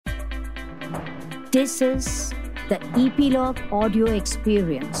This is the Epilogue Audio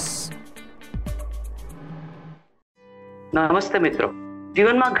Experience. નમસ્તે મિત્રો.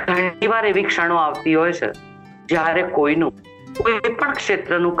 જીવનમાં ઘણીવાર એવી ક્ષણો આવતી હોય છે જ્યારે કોઈનું કોઈ પણ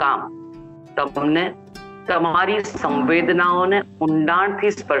ક્ષેત્રનું કામ તમને તમારી સંવેદનાઓને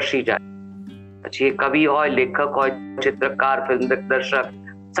ઊંડાણથી સ્પર્શી જાય. પછી એ કવિ હોય, લેખક હોય, ચિત્રકાર, ફિલ્મ દિગ્દર્શક,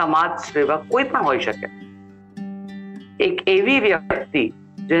 સમાજ સેવક, કોઈ પણ હોઈ શકે. એક એવી વ્યક્તિ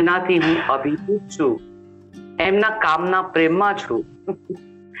જેનાથી હું અભિભૂત છું, એમના કામના પ્રેમમાં છું,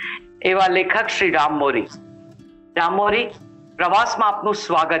 એવા લેખક શ્રી રામ મોરી. રામ મોરી, પ્રવાસમાં આપનું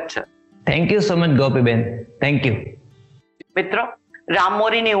સ્વાગત છે. Thank you so much Gopiben, thank you. મિત્રો, રામ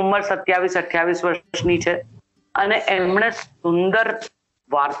મોરીની ઉંમર 27-28 વર્ષની છે અને એમણે સુંદર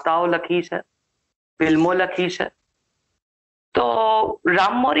વાર્તાઓ લખી છે, ફિલ્મો લખી છે. તો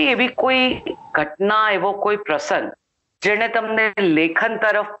રામ મોરી, એવી કોઈ ઘટના, એવો કોઈ પ્રસંગ જેને તમને લેખન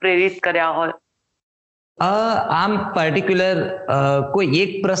તરફ પ્રેરિત કર્યા હોય? આમ પર્ટિક્યુલર કોઈ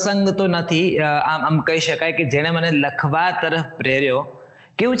એક પ્રસંગ તો નથી. આમ કહી શકાય કે જેને મને લખવા તરફ પ્રેર્યો.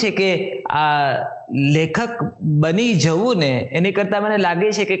 કેવું છે કે આ લેખક બની જવું ને એની કરતા મને લાગે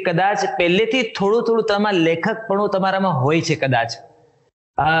છે કે કદાચ પહેલેથી થોડું તમારા લેખકપણું તમારામાં હોય છે. કદાચ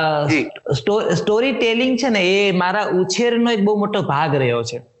સ્ટોરી ટેલિંગ છે ને, એ મારા ઉછેરનો એક બહુ મોટો ભાગ રહ્યો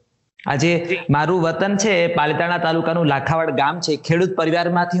છે. આજે મારું વતન છે પાલિતાણા તાલુકાનું લાખાવાડ ગામ છે. ખેડૂત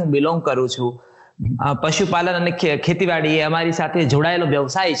પરિવારમાંથી હું બિલોંગ કરું છું. પશુપાલન અને ખેતીવાડી એ અમારી સાથે જોડાયેલો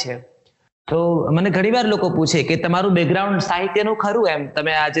વ્યવસાય છે. તો મને ઘણીવાર લોકો પૂછે કે તમારું બેકગ્રાઉન્ડ સાહિત્યનું ખરું? એમ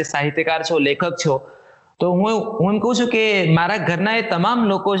તમે આજે સાહિત્યકાર છો, લેખક છો. તો હું એમ કહું છું કે મારા ઘરના એ તમામ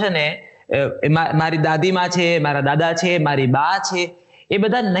લોકો છે ને, મારી દાદીમાં છે, મારા દાદા છે, મારી બા છે, એ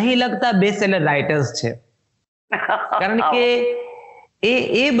બધા નહીં લખતા બેસ્ટ સેલર રાઇટર્સ છે. કારણ કે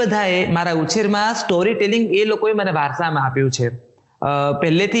એ બધાએ મારા ઉછેરમાં સ્ટોરી ટેલિંગ એ લોકોએ મને વારસામાં આપ્યું છે.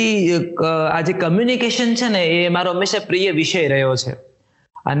 પહેલેથી આ જે કમ્યુનિકેશન છે ને, એ મારો હંમેશા પ્રિય વિષય રહ્યો છે.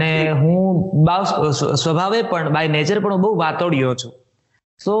 અને હું સ્વભાવે પણ, બાય નેચર પણ બહુ વાતોડિયો છું.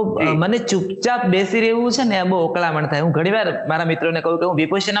 સો મને ચૂપચાપ બેસી રહેવું છે ને, બહુ ઓકળામણ થાય. હું ઘણીવાર મારા મિત્રોને કહું કે હું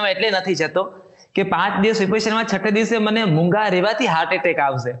વિપશ્યનામાં એટલે નથી જતો કે 5 દિવસ વિપશ્યનામાં 6 દિવસે મને મૂંગા રહેવાથી હાર્ટ એટેક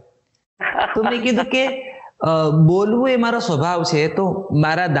આવશે. તો મેં કીધું કે બોલવું એ મારો સ્વભાવ છે. તો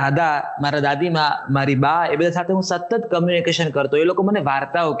મારા દાદા, મારા દાદીમાં, મારી બા, એ બધા સાથે હું સતત કમ્યુનિકેશન કરતો. એ લોકો મને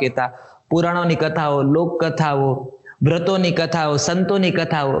વાર્તાઓ કહેતા, પુરાણોની કથાઓ, લોકકથાઓ, વ્રતોની કથાઓ, સંતોની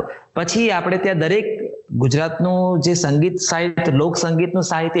કથાઓ. પછી આપણે ત્યાં દરેક ગુજરાતનું જે સંગીત સાહિત્ય, લોક સંગીતનું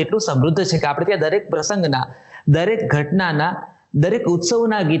સાહિત્ય એટલું સમૃદ્ધ છે કે આપણે ત્યાં દરેક પ્રસંગના, દરેક ઘટનાના, દરેક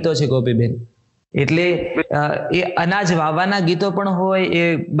ઉત્સવના ગીતો છે ગોપીબેન. એટલે એ અનાજ વાવવાના ગીતો પણ હોય, એ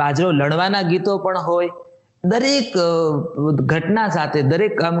બાજરો લણવાના ગીતો પણ હોય. દરેક ઘટના સાથે,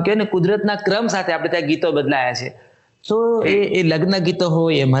 દરેક આમ કે ને કુદરતના ક્રમ સાથે આપણે ત્યાં ગીતો બદલાયા છે. તો એ લગ્ન ગીતો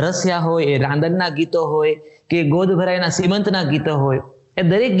હોય, એ મરસિયા હોય, એ રાંદલના ગીતો હોય, કે ગોદ ભરાયના સીમંતના ગીતો હોય, એ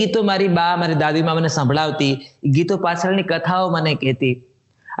દરેક ગીતો મારી બા, મારી દાદીમાં મને સંભળાવતી. ગીતો પાછળની કથાઓ મને કહેતી.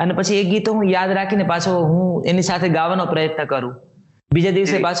 અને પછી એ ગીતો હું યાદ રાખીને પાછો હું એની સાથે ગાવાનો પ્રયત્ન કરું. બીજા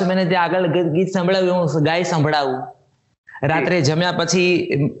દિવસે પાછું મને ત્યાં આગળ ગીત સંભળાવ્યું, હું ગાઈ સંભળાવું. રાત્રે જમ્યા પછી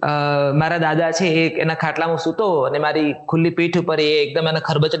મારા દાદા છે, એના ખાટલામાં સૂતો અને મારી ખુલ્લી પીઠ ઉપર એ એકદમ એને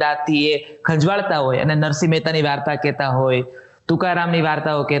ખરબચડાથી એ ખંજવાળતા હોય અને નરસિંહ મહેતાની વાર્તા કહેતા હોય, તુકારામની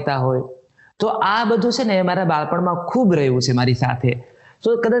વાર્તાઓ કહેતા હોય. તો આ બધું છે ને મારા બાળપણમાં ખૂબ રહ્યું છે મારી સાથે. તો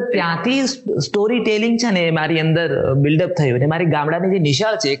કદાચ ત્યાંથી સ્ટોરી ટેલિંગ છે ને મારી અંદર બિલ્ડઅપ થયું. અને મારી ગામડાની જે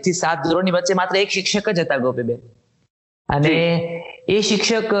નિશાળ છે, 1 થી 7 ધોરણની વચ્ચે માત્ર એક શિક્ષક જ હતા ગોપીબેન. અને એ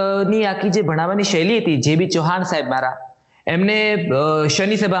શિક્ષકની આખી જે ભણાવવાની શૈલી હતી, જે બી ચૌહાણ સાહેબ મારા, એમને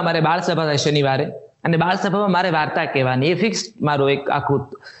શનિ સભા, મારે બાળ સભા થાય શનિવારે, અને બાળ સભામાં મારે વાર્તા કહેવાની. એ ફિક્સ મારું એક આખું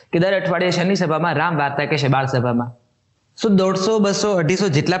કે દર અઠવાડિયે શનિ સભામાં રામ વાર્તા કહેશે બાળ સભામાં. સો 150, 200, 250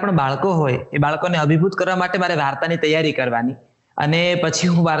 જેટલા પણ બાળકો હોય, એ બાળકોને અભિભૂત કરવા માટે મારે વાર્તાની તૈયારી કરવાની. અને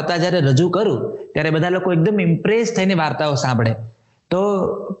પછી હું વાર્તા જ્યારે રજૂ કરું ત્યારે બધા લોકો એકદમ ઇમ્પ્રેસ થઈને વાર્તાઓ સાંભળે. તો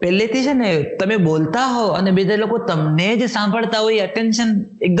પહેલેથી છે ને તમે બોલતા હો અને બીજા લોકો તમને જ સાંભળતા હોય, અટેન્શન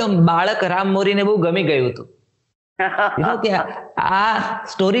એકદમ બાળક રામ મોરીને બહુ ગમી ગયું હતું. કે આ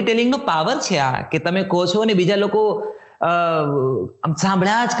સ્ટોરી ટેલિંગ નો પાવર છે આ, કે તમે કહો છો ને બીજા લોકો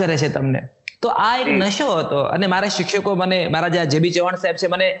સાંભળ્યા જ કરે છે તમને. તો આ એક નશો હતો. અને મારા શિક્ષકો મને, મારા જે બી ચૌહાણ સાહેબ છે,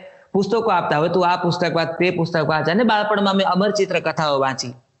 મને પુસ્તકો આપતા, હવે તું આ પુસ્તક વાંચ, તે પુસ્તક વાંચ. અને બાળપણમાં મેં અમરચિત્ર કથાઓ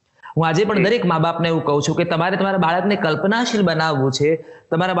વાંચી. હું આજે પણ દરેક મા બાપને એવું કહું છું કે તમારે તમારા બાળકને કલ્પનાશીલ બનાવવું છે,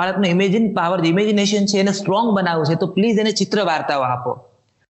 તમારા બાળકનું ઇમેજિનેશન છે એને સ્ટ્રોંગ બનાવવું છે, તો પ્લીઝ એને ચિત્ર વાર્તાઓ આપો.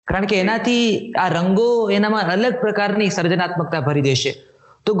 કારણ કે એનાથી આ રંગો એનામાં અલગ પ્રકારની સર્જનાત્મકતા ભરી દેશે.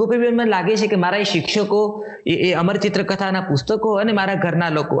 તો ગોપીબેન, મને લાગે છે કે મારા શિક્ષકો, એ અમરચિત્ર કથાના પુસ્તકો અને મારા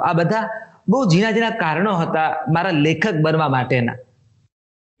ઘરના લોકો, આ બધા બહુ ઝીણા કારણો હતા મારા લેખક બનવા માટેના.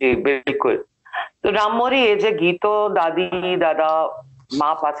 જી બિલકુલ. તો રામમોરી, એ જે ગીતો દાદી દાદા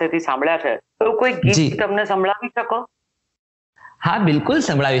મા પાસેથી સાંભળ્યા છે, તો કોઈ ગીત તમને સંભળાવી શકો? હા, બિલકુલ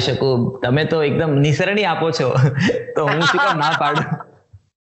સંભળાવી શકું. તમે તો એકદમ નિસરણી આપો છો, તો હું શું કામ ના પાડું.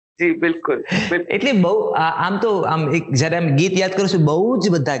 જી બિલકુલ. એટલે બહુ આમ તો આમ જયારે આમ ગીત યાદ કરું છું, બહુ જ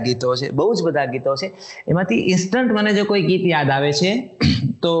બધા ગીતો છે. એમાંથી ઇન્સ્ટન્ટ મને જો કોઈ ગીત યાદ આવે છે,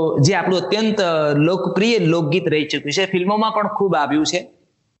 તો જે આપણું અત્યંત લોકપ્રિય લોકગીત રહી ચૂક્યું છે, ફિલ્મોમાં પણ ખૂબ આવ્યું છે.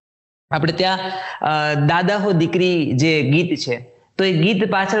 આપણે ત્યાં દાદા હો દીકરી જે ગીત છે, તો એ ગીત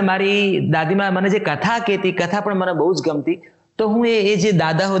પાછળ મારી દાદીમાં મને જે કથા કહેતી, કથા પણ મને બહુ જ ગમતી. તો હું એ જે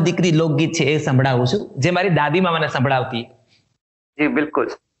દાદા હો દીકરી લોકગીત છે એ સંભળાવું છું, જે મારી દાદીમાં મને સંભળાવતી. જી બિલકુલ.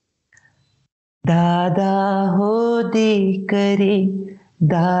 દાદા હો દીકરી,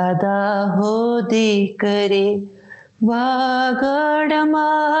 દાદા હો દીકરી, વાગડમાંના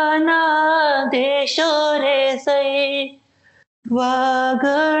દેશો રે સઈ,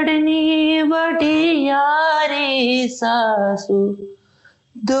 વાગડની વઢિયારી સાસુ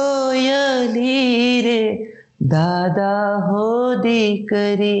દોયલી રે, દાદા હો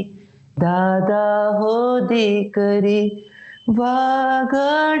દીકરી, દાદા હો દીકરી,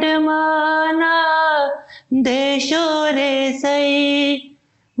 વાગડમાંના દેશો રે સઈ,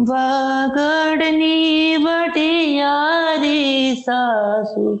 વાગડની વઢિયારી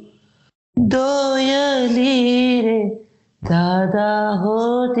સાસુ દોયલી રે, દાદા હો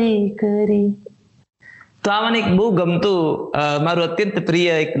દીકરી. તો આ મને એક બહુ ગમતું મારું અત્યંત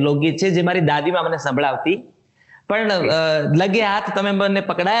પ્રિય એક લોકગીત છે, જે મારી દાદીમાં મને સંભળાવતી. પણ લગે હાથ તમે મને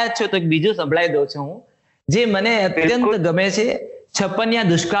પકડાયા છો, તો એક બીજું સંભળાવી દઉં છું હું, જે મને અત્યંત ગમે છે. છપ્પનિયા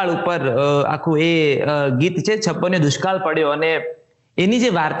દુષ્કાળ ઉપર આખું એ ગીત છે. છપ્પનિયો દુષ્કાળ પડ્યો અને એની જે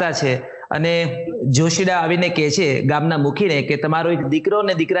વાર્તા છે, અને જોશીડા આવીને કહે છે ગામના મુખીને કે તમારો એક દીકરો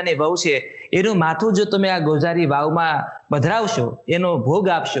ને દીકરાની વહુ છે, એનું માથું જો તમે આ ગોઝારી વાવમાં પધરાવશો, એનો ભોગ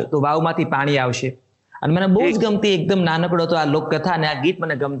આપશો, તો વાવમાંથી પાણી આવશે. અને મને બહુ જ ગમતી, એકદમ નાનકડો તો આ લોકકથા અને આ ગીત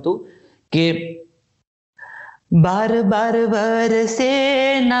મને ગમતું કે બાર બાર વરસે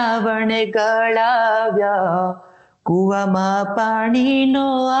નાવણ ગળાવ્યા, કુવામાં પાણી નો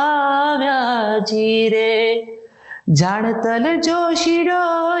આવ્યા જીરે, જાણતલ જોશીડો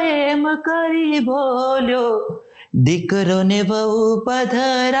એમ કરી બોલ્યો, દીકરો ને બહુ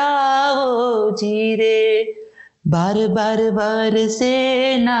પધરાવો જીરે, બાર બાર વરસે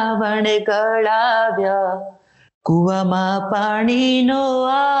નાવણ ગળાવ્યા, કુવામાં પાણી નો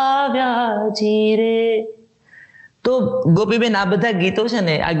આવ્યા જીરે. તો ગોપીબેન, આ બધા ગીતો છે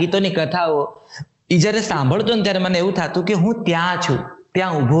ને, આ ગીતોની કથાઓ ઈ જયારે સાંભળતો ને ત્યારે મને એવું થતું કે હું ત્યાં છું,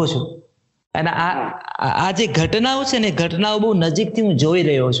 ત્યાં ઊભો છું, અને આ જે ઘટનાઓ છે ને, ઘટનાઓ બહુ નજીકથી હું જોઈ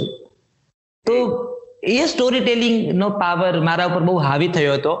રહ્યો છું. તો એ સ્ટોરી ટેલિંગ નો પાવર મારા ઉપર બહુ હાવી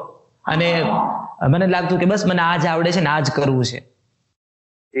થયો હતો, અને મને લાગતું કે બસ મને આ જ આવડે છે ને આ જ કરવું છે.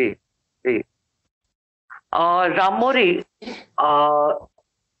 રામમોરી,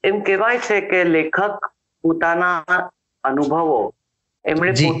 એમ કહેવાય છે કે લેખક પોતાના અનુભવો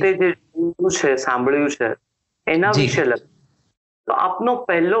એમણે પોતે જે જોયું છે, સાંભળ્યું છે, એના વિશે લખ. તો આપનો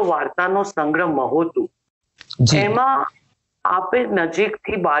પહેલો વાર્તાનો સંગ્રહ મહોતું, એમાં આપે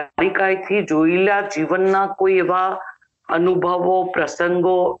નજીકથી બારીકાઈથી જોયેલા જીવનના કોઈ એવા અનુભવો,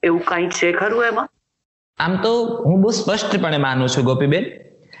 પ્રસંગો, એવું કઈ છે ખરું એમાં? આમ તો હું બહુ સ્પષ્ટપણે માનું છું ગોપીબેન,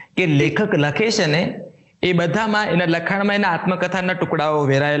 કે લેખક લખે છે ને, એ બધામાં એના લખાણમાં એના આત્મકથાના ટુકડાઓ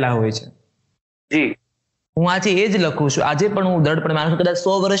વેરાયેલા હોય છે. જી, હું આજે એ જ લખું છું. આજે પણ હું દૃઢપણે માનું છું, કદાચ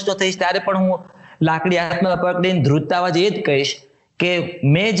 100 વર્ષનો થઈશ ત્યારે પણ હું લાકડી હાથમાં પકડીને ધ્રુજતા અવાજે એ જ કહીશ કે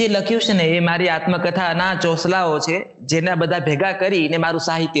મેં જે લખ્યું છે ને, એ મારી આત્મકથાના ચોસલાઓ છે, જેના બધા ભેગા કરીને મારું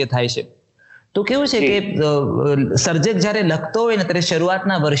સાહિત્ય થાય છે. તો કેવું છે કે સર્જક જયારે લખતો હોય ને, ત્યારે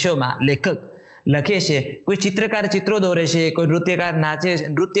શરૂઆતના વર્ષોમાં લેખક લખે છે, કોઈ ચિત્રકાર ચિત્રો દોરે છે, કોઈ નૃત્યકાર નાચે,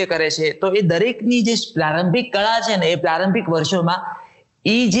 નૃત્ય કરે છે, તો એ દરેકની જે પ્રારંભિક કળા છે ને, એ પ્રારંભિક વર્ષોમાં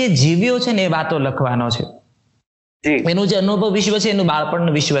એ જે જીવ્યો છે ને, એ વાતો લખવાનો છે. એનું જે અનુભવ વિશ્વ છે, એનું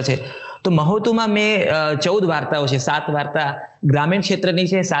બાળપણનું વિશ્વ છે. તો મહોતુમાં મેં 14 વાર્તાઓ છે. 7 વાર્તા ગ્રામીણ ક્ષેત્રની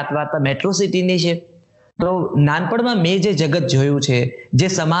છે, 7 વાર્તા મેટ્રો સિટીની છે. તો નાનપણમાં મેં જે જગત જોયું છે, જે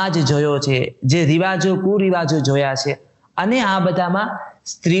સમાજ જોયો છે, જે રિવાજો કુરિવાજો જોયા છે, અને આ બધામાં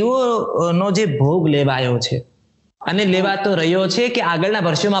સ્ત્રીઓનો જે ભોગ લેવાયો છે અને લેવાતો રહ્યો છે, કે આગળના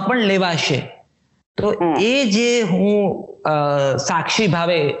વર્ષોમાં પણ લેવાશે, તો એ જે હું સાક્ષી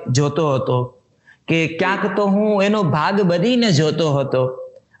ભાવે જોતો હતો, કે ક્યાંક તો હું એનો ભાગ બનીને જોતો હતો.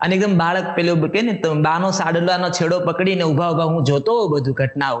 અને એકદમ બાળક પેલું કે ને, બાનો સાડલાનો છેડો પકડીને ઉભા હું જોતો બધું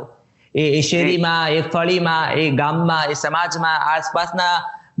ઘટનાઓ, એ શેરીમાં, એ ફળીમાં, એ ગામમાં, એ સમાજમાં, આસપાસના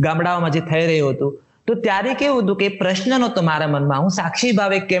ગામડાઓમાં જે થઈ રહ્યું હતું. તો ત્યારે કેવું હતું કે પ્રશ્ન નહોતો મારા મનમાં, હું સાક્ષી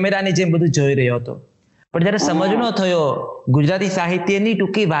ભાવે કેમેરાની જેમ બધું જોઈ રહ્યો હતો. પણ જયારે સમજનો થયો ગુજરાતી સાહિત્યની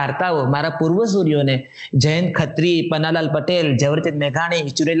ટૂંકી વાર્તાઓ મારા પૂર્વસૂરીઓને, જયંત ખત્રી, પન્નાલાલ પટેલ, ઝવેરચંદ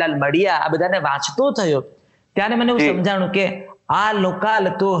મેઘાણી, ચુનીલાલ મડિયા, આ બધાને વાંચતો થયો, ત્યારે મને એવું સમજાણું કે આ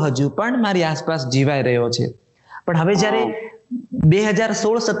લોકાલ તો હજુ પણ મારી આસપાસ જીવાઈ રહ્યો છે. પણ હવે જયારે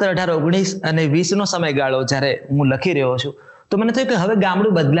 2016, 17, 18, 19 અને 20 નો સમયગાળો જયારે હું લખી રહ્યો છું, તો મને થયું કે હવે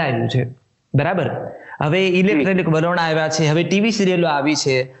ગામડું બદલાયું છે. બરાબર, હવે ઇલેક્ટ્રોનિક વલણ આવ્યા છે, હવે ટીવી સિરિયલો આવી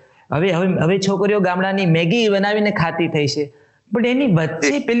છે, હવે છોકરીઓ ગામડાની મેગી બનાવીને ખાતી થઈ છે. પણ એની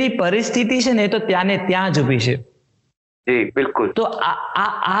વચ્ચે પેલી પરિસ્થિતિ છે ને, એ તો ત્યાં ને ત્યાં જ ઉભી છે. બિલકુલ. તો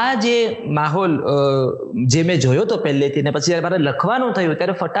આ જે માહોલ જે મેં જોયો તો પહેલેથી, ને પછી મારે લખવાનું થયું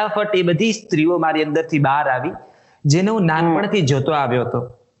ત્યારે ફટાફટ એ બધી સ્ત્રીઓ મારી અંદરથી બહાર આવી, જેને હું નાનપણથી જોતો આવ્યો હતો.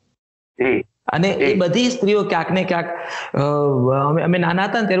 અને એ બધી સ્ત્રીઓ ક્યાંક ને ક્યાંક અમે નાના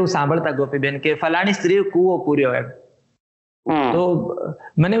હતા ને ત્યારે સાંભળતા ગોપીબેન કે ફલાણી સ્ત્રીઓ કૂવો પૂર્યો એમ. તો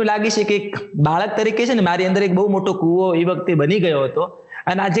મને એવું લાગે છે કે બાળક તરીકે છે ને મારી અંદર એક બહુ મોટો કૂવો એ વખતે બની ગયો હતો.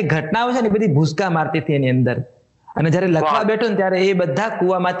 અને આ જે ઘટનાઓ છે ને બધી ભૂસકા મારતી હતી એની અંદર. અને જયારે લખવા બેઠો ને ત્યારે એ બધા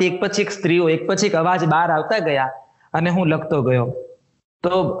કૂવામાંથી એક પછી એક સ્ત્રીઓ, એક પછી એક અવાજ બહાર આવતા ગયા અને હું લખતો ગયો.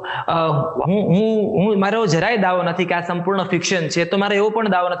 તો હું મારો જરાય દાવો નથી કે આ સંપૂર્ણ ફિક્શન છે, તો મારો એવો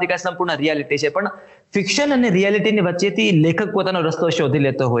પણ દાવો નથી કે આ સંપૂર્ણ રિયાલિટી છે. પણ ફિક્શન અને રિયાલિટીની વચ્ચેથી લેખક પોતાનો રસ્તો શોધી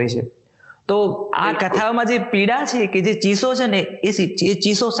લેતો હોય છે. તો આ કથાઓમાં જે પીડા છે, કે જે ચીસો છે ને, એ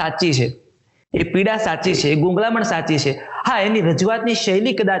ચીસો સાચી છે, એ પીડા સાચી છે, એ ગુંગળામણ સાચી છે. હા, એની રજૂઆતની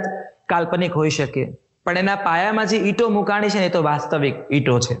શૈલી કદાચ કાલ્પનિક હોઈ શકે, પણ એના પાયામાં જે ઈંટો મુકાણી છે ને, એ તો વાસ્તવિક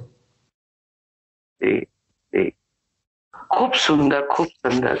ઈંટો છે. ખૂબ સુંદર, ખૂબ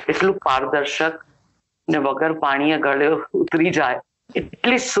સુંદર. એટલું પારદર્શક ને વગર પાણીએ ગળે ઉતરી જાય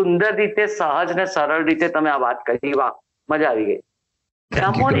એટલી સુંદર રીતે, સહજ ને સરળ રીતે તમે આ વાત કરી. વાહ, મજા આવી ગઈ.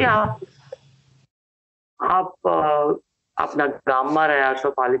 રામોની, આપ આપના ગામમાં રહ્યા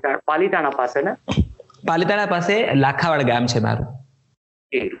છો, પાલીતાણા પાસે ને? પાલીતાણા પાસે લાખાવાડ ગામ છે મારું.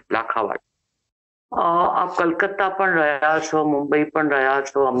 લાખાવાડ. આપ કલકત્તા પણ રહ્યા છો, મુંબઈ પણ રહ્યા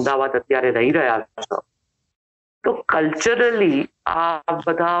છો, અમદાવાદ અત્યારે રહી રહ્યા છો. તો કલ્ચરલી આ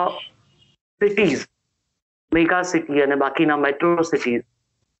બધા સિટીઝ, મેગા સિટી અને બાકીના મેટ્રો સિટીઝ,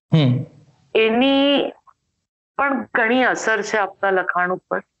 એની પણ ઘણી અસર છે આપના લખાણ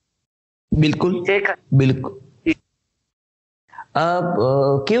ઉપર. બિલકુલ બિલકુલ.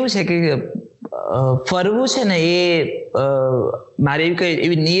 કેવું છે કે ફરવું છે ને એ મારી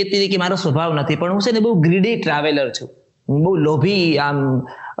એવી નિયતિ કે મારો સ્વભાવ નથી, પણ હું છે ને બહુ ગ્રીડી ટ્રાવેલર છું. હું બહુ લોભી આમ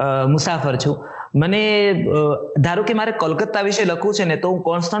મુસાફર છું. મને ધારો કે મારે કોલકાતા વિશે લખવું છે ને, તો હું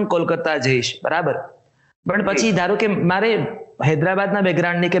કોન્સ્ટન્ટ કોલકાતા જઈશ, બરાબર. પણ પછી ધારો કે મારે હૈદરાબાદના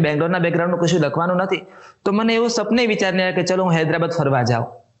બેકગ્રાઉન્ડની કે બેંગ્લોરના બેકગ્રાઉન્ડનું કશું લખવાનું નથી, તો મને એવો સપને વિચારને કે ચલો હું હૈદરાબાદ ફરવા જાઉં.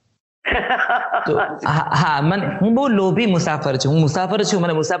 તો હા, હું બહુ લોભી મુસાફર છું. હું મુસાફર છું,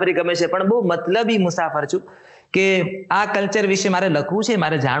 મને મુસાફરી ગમે છે, પણ બહુ મતલબી મુસાફર છું કે આ કલ્ચર વિશે મારે લખવું છે,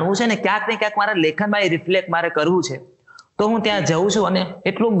 મારે જાણવું છે, ને ક્યાંક મારા લેખનમાં એ રિફ્લેક્ટ મારે કરવું છે, તો હું ત્યાં જઉં છું. અને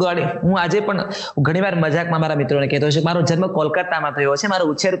એટલું હું આજે પણ ઘણી વાર મજાકમાં મારા મિત્રોને કહેતો છું, મારો જન્મ કોલકાતામાં થયો છે,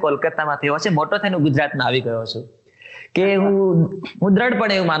 મારો ઉછેર કોલકાતામાં થયો છે, મોટો થઈને ગુજરાતમાં આવી ગયો છું. કે હું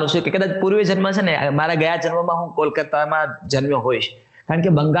દ્રઢપણે એવું માનું છું કે કદાચ પૂર્વ જન્મ છે ને, મારા ગયા જન્મમાં હું કોલકાતામાં જન્મ્યો હોઈશ. કારણ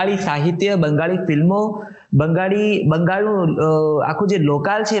કે બંગાળી સાહિત્ય, બંગાળી ફિલ્મો, બંગાળનું આખું જે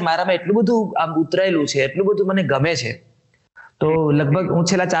લોકાલ છે મારામાં એટલું બધું આમ ઉતરાયેલું છે, એટલું બધું મને ગમે છે. તો લગભગ હું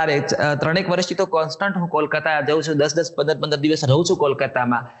છેલ્લા 3-1 વર્ષથી તો કોન્સ્ટન્ટ હું કોલકાતા જાઉં છું. 10-10, 15-15 દિવસ રહું છું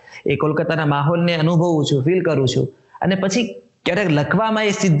કોલકાતામાં. એ કોલકાતાના માહોલને અનુભવું છું, ફીલ કરું છું. અને પછી ક્યારેક લખવામાં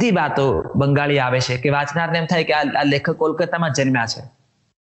એ સીધી વાતો બંગાળી આવે છે કે વાંચનારને એમ થાય કે આ લેખક કોલકાતામાં જન્મ્યા છે.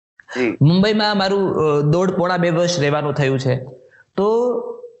 મુંબઈમાં મારું 1.5-2 વર્ષ રહેવાનું થયું છે. તો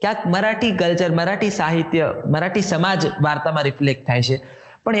ક્યાંક મરાઠી કલ્ચર, મરાઠી સાહિત્ય, મરાઠી સમાજ વાર્તામાં રિફ્લેક્ટ થાય છે.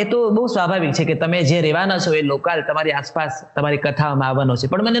 પણ એ તો બહુ સ્વાભાવિક છે કે તમે જે રહેવાના છો એ લોકાલ તમારી આસપાસ તમારી કથામાં આવવાનો છે.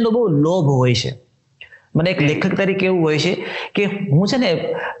 પણ મને એનો બહુ લોભ હોય છે. મને એક લેખક તરીકે એવું હોય છે કે હું છે ને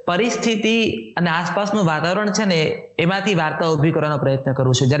પરિસ્થિતિ અને આસપાસનું વાતાવરણ છે ને એમાંથી વાર્તા ઉભી કરવાનો પ્રયત્ન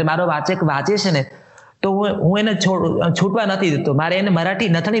કરું છું. જ્યારે મારો વાચક વાંચે છે ને, તો હું એને છૂટવા નથી દેતો. મારે એને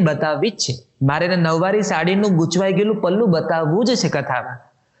મરાઠી નથણી બતાવવી જ છે. મારે એને નવવારી સાડીનું ગૂંચવાઈ ગયેલું પલ્લું બતાવવું જ છે કથામાં.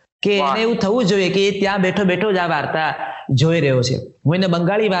 કે એને એવું થવું જોઈએ કે એ ત્યાં બેઠો બેઠો જ આ વાર્તા જોઈ રહ્યો છે. હું એને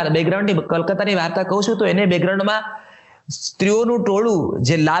બંગાળી બેકગ્રાઉન્ડની કલકત્તાની વાર્તા કહું છું, તો એને બેકગ્રાઉન્ડમાં સ્ત્રીઓનું ટોળું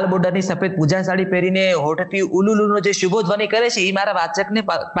જે લાલ બોર્ડરની સફેદ પૂજા સાડી પહેરીને હોઠથી ઉલુલુનો જે શુભોધ્વનિ કરે છે, એ મારા વાચકને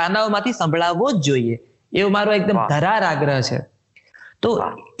પાનાઓમાંથી સંભળાવવો જ જોઈએ. એવો મારો એકદમ ધરાર આગ્રહ છે. તો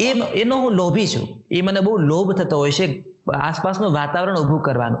એનો હું લોભી છું. એ મને બહુ લોભ થતો હોય છે આસપાસનું વાતાવરણ ઊભું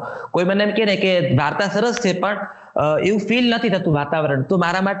કરવાનું. કોઈ મને એમ કહે ને કે વાર્તા સરસ છે, પણ એવું ફીલ નથી થતું વાતાવરણ, તો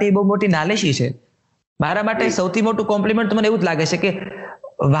મારા માટે એ બહુ મોટી નાલેશી છે. મારા માટે સૌથી મોટું કોમ્પ્લિમેન્ટ તો મને એવું જ લાગે છે કે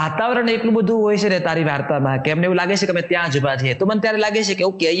વાતાવરણ એટલું બધું હોય છે ને તારી વાર્તામાં કે એમને એવું લાગે છે કે અમે ત્યાં જ ઉભા છીએ. તો મને ત્યારે લાગે છે કે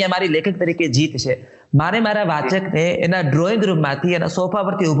ઓકે, અહીંયા મારી લેખક તરીકે જીત છે. મારે મારા વાચકને એના ડ્રોઈંગ રૂમમાંથી એના સોફા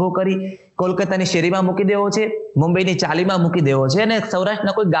પરથી ઉભો કરી કોલકાતાની શેરીમાં મૂકી દેવો છે, મુંબઈની ચાલીમાં મૂકી દેવો છે, અને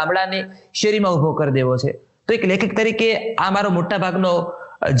સૌરાષ્ટ્રના કોઈ ગામડાની શેરીમાં ઉભો કરી દેવો છે. તો એક લેખક તરીકે આ મારો મોટા ભાગનો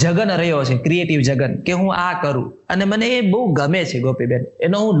જગન રહ્યો છે, ક્રિએટિવ જગન, કે હું આ કરું. અને મને એ બહુ ગમે છે ગોપીબેન.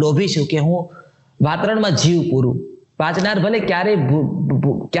 એનો હું લોભી છું કે હું વાતાવરણમાં જીવ પૂરું. વાંચનાર ભલે ક્યારે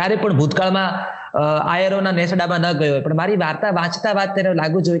પણ ભૂતકાળમાં આયરોના નેસડામાં ન ગયો હોય, પણ મારી વાર્તા વાંચતા તેને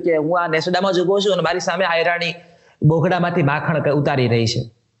લાગવું જોઈએ કે હું આ નેસડામાં જ ઉભો છું અને મારી સામે આયરાની બોગડામાંથી માખણ ઉતારી રહી છે.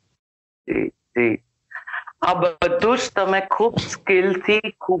 આ બધું જ તમે ખૂબ સ્કિલથી,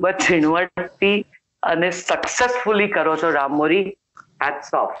 ખૂબ જ ઝીણવટથી અને સક્સેસફુલી કરો છો રામમોરી. Hats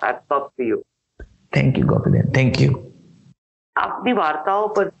off to you. Thank you Gopiben, thank you. આપની વાર્તાઓ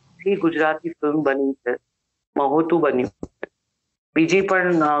પરથી ગુજરાતી ફિલ્મ બની છે, મહોતું બન્યું છે, બીજી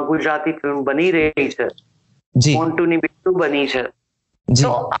પણ ગુજરાતી ફિલ્મ બની રહી છે, મોન્ટુની બીટુ બની છે.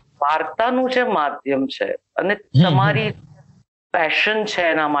 તો વાર્તાનું જે માધ્યમ છે અને તમારી પેશન છે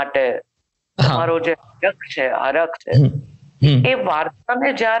એના માટે, તમારો જે હરખ છે, એ વાર્તાને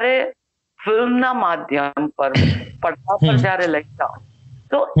જ્યારે ફિલ્મના માધ્યમ પર, પડદા પર જ્યારે લઈ જાઓ,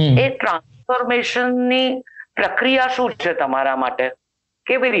 તો એ ટ્રાન્સફોર્મેશનની પ્રક્રિયા શું છે તમારા માટે?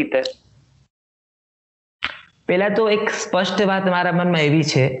 કેવી રીતે? પહેલા તો એક સ્પષ્ટ વાત મારા મનમાં એવી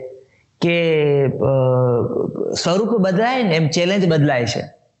છે કે સ્વરૂપ બદલાય ને એમ ચેલેન્જ બદલાય છે.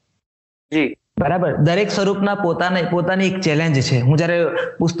 જી બરાબર. દરેક સ્વરૂપના પોતાની એક ચેલેન્જ છે. હું જયારે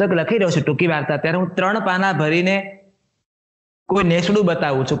પુસ્તક લખી રહ્યો છું, ટૂંકી વાર્તા, ત્યારે હું 3 પાના ભરીને કોઈ નેસડું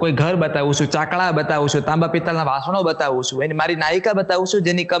બતાવું છું, કોઈ ઘર બતાવું છું, ચાકડા બતાવું છું, તાંબા પિત્તળના વાસણો બતાવું છું, એની મારી નાયિકા બતાવું છું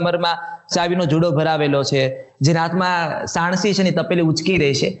જેની કમરમાં ચાવીનો જુડો ભરાવેલો છે, જેના હાથમાં સાણસી છે, તપેલી ઉચકી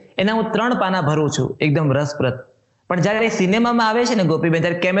રહી છે. એના હું 3 પાના ભરું છું, એકદમ રસપ્રદ. પણ જયારે સિનેમામાં આવે છે ને ગોપીબેન,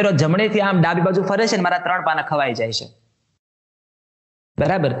 ત્યારે કેમેરો જમણેથી આમ ડાબી બાજુ ફરે છે ને મારા 3 પાના ખવાઈ જાય છે.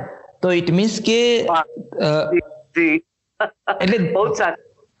 બરાબર. તો ઇટ મીન્સ કે એટલે બહુ સારું.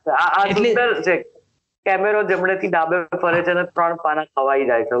 કેમેરો જમણેથી ડાબે ફરે છે અને 3 પાના ખવાઈ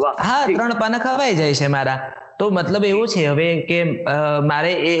જાય છે. હા, 3 પાના ખવાઈ જાય છે મારા. તો મતલબ એવું છે હવે કે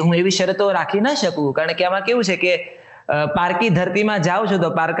મારે હું એવી શરતો રાખી ના શકું, કારણ કે આમાં કેવું છે કે પારકી ધરતીમાં જાઓ છો તો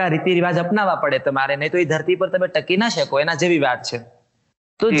પારકા રીતિ રિવાજ અપનાવવા પડે તમારે, નહીં તો એ ધરતી પર તમે ટકી ના શકો. એના જેવી વાત છે.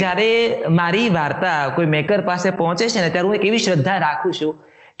 તો જ્યારે મારી વાર્તા કોઈ મેકર પાસે પહોંચે છે ને, ત્યારે હું એક એવી શ્રદ્ધા રાખું છું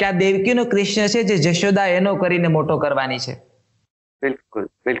કે આ દેવકીનો કૃષ્ણ છે જે જશોદા એનો કરીને મોટો કરવાની છે. બિલકુલ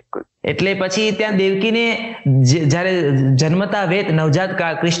બિલકુલ. એટલે પછી ત્યાં દેવકીને જયારે જન્મતા વેત નવજાત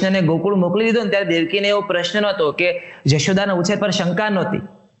કૃષ્ણને ગોકુળ મોકલી દીધો ને, ત્યારે દેવકીને એવો પ્રશ્ન નહોતો કે જશોદાના ઉછેર પર શંકા નહોતી.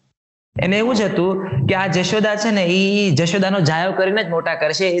 એને એવું જ હતું કે આ જશોદા છે ને, એ જશોદાનો જાયો કરીને જ મોટા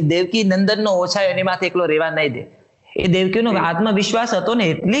કરશે. એ દેવકી નંદનનો ઓછાયો એની માથે એકલો રહેવા નહીં દે. એ દેવકીનો આત્મવિશ્વાસ હતો ને,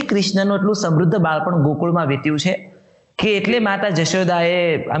 એટલે કૃષ્ણનું એટલું સમૃદ્ધ બાળપણ ગોકુળમાં વીત્યું છે કે એટલે માતા જશોદાએ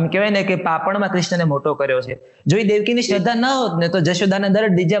આમ કહેવાય ને કે પાપણમાં કૃષ્ણને મોટો કર્યો છે. જો એ દેવકીની શ્રદ્ધા ન હોત ને, તો જશોદાને દર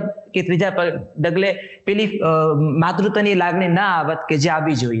બીજા કે ત્રીજા ડગલે પેલી માતૃત્વની લાગણી ના આવત કે જે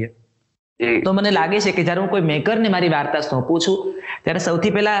આવી જોઈએ. તો મને લાગે છે કે જયારે હું કોઈ મેકરને મારી વાર્તા સોંપું છું, ત્યારે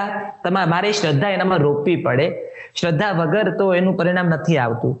સૌથી પહેલા મારે શ્રદ્ધા એનામાં રોપવી પડે. શ્રદ્ધા વગર તો એનું પરિણામ નથી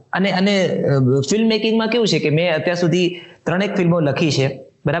આવતું. અને ફિલ્મ મેકિંગમાં કેવું છે કે મેં અત્યાર સુધી 3 ફિલ્મો લખી છે.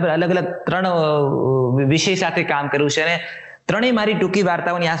 બરાબર. અલગ અલગ 3 વિષય સાથે કામ કર્યું છે, અને 3 મારી ટૂંકી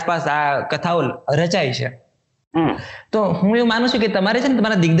વાર્તાઓની આસપાસ આ કથાઓ રચાઈ છે. તો હું એવું માનું છું કે તમારે છે ને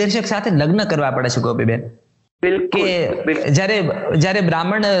તમારા દિગ્દર્શક સાથે લગ્ન કરવા પડે છે ગોપીબેન. કે જયારે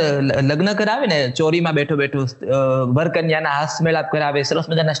બ્રાહ્મણ લગ્ન કરાવે ને, ચોરીમાં બેઠો વરકન્યાના હાસ મેળાપ કરાવે, સરસ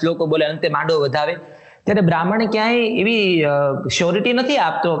મજાના શ્લોકો બોલે, અંતે માંડો વધાવે, ત્યારે બ્રાહ્મણ ક્યાંય એવી શ્યોરિટી નથી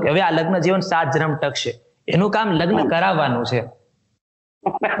આપતો કે હવે આ લગ્ન જીવન 7 જન્મ ટકશે. એનું કામ લગ્ન કરાવવાનું છે.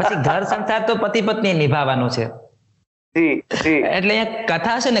 પછી ઘર સંસાર તો પતિ પત્ની નિભાવવાનું છે. એટલે અહીંયા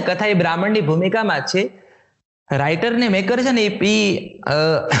કથા છે ને, કથા એ બ્રાહ્મણની ભૂમિકામાં જ છે. રાઇટર ને મેકર છે ને, એ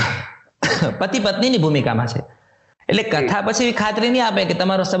પતિ પત્નીની ભૂમિકામાં છે. એટલે કથા પછી ખાતરી નહીં આપે કે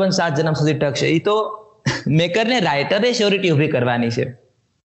તમારો સંબંધ 7 જન્મ સુધી ટકશે. એ તો મેકર ને રાઇટરે શ્યોરિટી ઉભી કરવાની છે.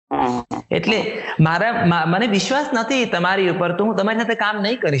 એટલે મને વિશ્વાસ નથી તમારી ઉપર, તો હું તમારી સાથે કામ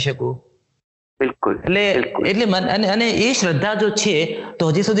નહીં કરી શકું. એટલે અને એ શ્રદ્ધા જો છે, તો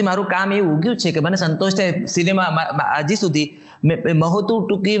હજી સુધી મારું કામ એવું ઉગ્યું છે કે મને સંતોષ થાય. સિનેમા હજી સુધી મહોતું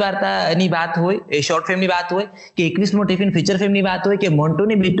ટૂંકી વાર્તાની વાત હોય, એ શોર્ટ ફિલ્મની વાત હોય, કે 21મો ટિફિન ફીચર ફિલ્મની વાત હોય, કે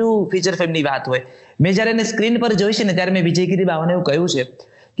મોન્ટુની બીટુ ફીચર ફિલ્મની વાત હોય, મેં જયારે એને સ્ક્રીન પર જોઈ છે ને, ત્યારે મેં વિજયગીરી બાવાને એવું કહ્યું છે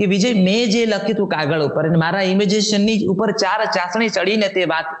કે વિજય, મેં જે લખ્યું હતું કાગળ ઉપર અને મારા ઇમેજિનેશનની ઉપર 4 ચાસણી ચડીને તે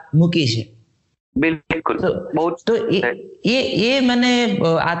વાત મૂકી છે. બિલકુલ. તો એ મને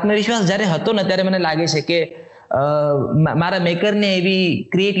આત્મવિશ્વાસ જયારે હતો ને, ત્યારે મને લાગે છે કે મારા મેકરને એવી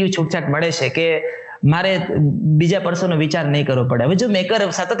ક્રિએટિવ છૂટછાટ મળે છે કે મારે બીજા પર્સનનો વિચાર નહીં કરવો પડે. હવે જો મેકર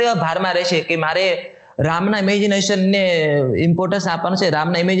સતત એવા ભારમાં રહેશે કે મારે રામના ઇમેજિનેશનને ઇમ્પોર્ટન્સ આપવાનો છે,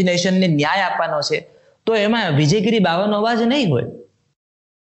 રામના ઇમેજિનેશનને ન્યાય આપવાનો છે, તો એમાં વિજયગીરી બાવાનો અવાજ નહીં હોય.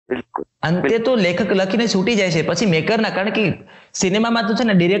 અંતે તો લેખક લખીને છૂટી જાય છે, પછી મેકરના, કારણ કે સિનેમામાં તો છે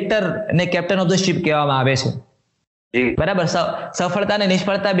ને ડિરેક્ટર ને કેપ્ટન ઓફ ધ શિપ કહેવામાં આવે છે. બરાબર. સફળતા અને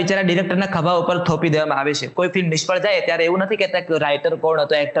નિષ્ફળતા બિચારા ડિરેક્ટરના ખભા ઉપર થોપી દેવામાં આવે છે. કોઈ ફિલ્મ નિષ્ફળ જાય ત્યારે એવું નથી કહેતા કે રાઇટર કોણ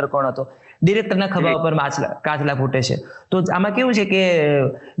હતો, એક્ટર કોણ હતો, ડિરેક્ટરના ખભા ઉપર કાચલા ફૂટે છે. તો આમાં કેવું છે કે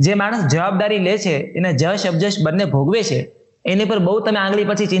જે માણસ જવાબદારી લે છે એને જશ અબજશ બંને ભોગવે છે, એની પર બહુ તમે આંગળી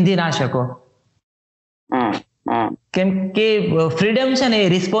પછી ચીંધી ના શકો. કેમ કે ફ્રીડમ છે ને એ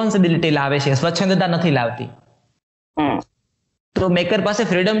રિસ્પોન્સિબિલિટી લાવે છે, સ્વચ્છંદતા નથી લાવતી. તો મેકર પાસે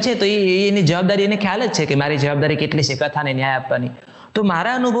ફ્રીડમ છે તો એની જવાબદારી, એને ખ્યાલ જ છે કે મારી જવાબદારી કેટલી છે કથાને ન્યાય આપવાની. તો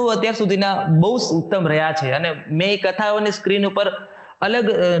મારા અનુભવ અત્યાર સુધીના બહુ ઉત્તમ રહ્યા છે, અને મેં એ કથાઓને સ્ક્રીન ઉપર અલગ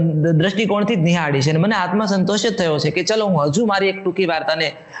દ્રષ્ટિકોણથી જ નિહાળી છે, અને મને આત્મસંતોષ જ થયો છે કે ચલો હું હજુ મારી એક ટૂંકી વાર્તાને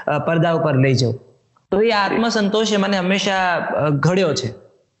પડદા ઉપર લઈ જાઉં. તો એ આત્મસંતોષે મને હંમેશા ઘડ્યો છે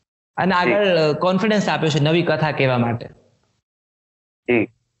અને આગળ કોન્ફિડન્સ આપ્યો છે નવી કથા કહેવા માટે.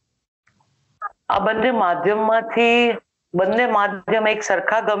 આ બંને માધ્યમ એક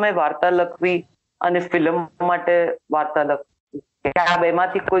સરખા ગમે, વાર્તા લખવી અને ફિલ્મ માટે વાર્તા લખવી, આ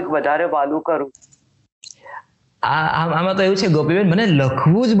બેમાંથી કોઈક વધારે વાલું કરું? આમાં તો એવું છે ગોપીબેન, મને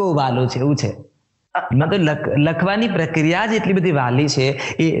લખવું જ બહુ વાલું છે, એવું છે. મને તો લખવાની પ્રક્રિયા જ એટલી બધી વાલી છે.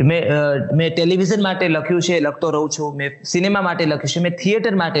 મેં ટેલિવિઝન માટે લખ્યું છે, લખતો રહું છું. મેં સિનેમા માટે લખ્યું છે, મેં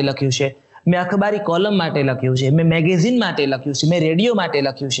થિયેટર માટે લખ્યું છે, મેં અખબારી કોલમ માટે લખ્યું છે, મેં મેગેઝિન માટે લખ્યું છે, મેં રેડિયો માટે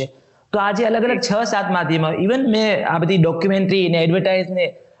લખ્યું છે. તો આજે અલગ અલગ 6-7 માધ્યમો, ઇવન મેં આ બધી ડોક્યુમેન્ટરી ને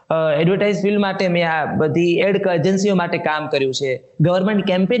એડવર્ટાઇઝ ફિલ્મ માટે મેં આ બધી એડ એજન્સીઓ માટે કામ કર્યું છે, ગવર્મેન્ટ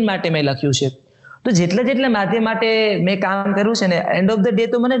કેમ્પેન માટે મેં લખ્યું છે. તો જેટલા માધ્યમ માટે મેં કામ કર્યું છે ને, એન્ડ ઓફ ધ ડે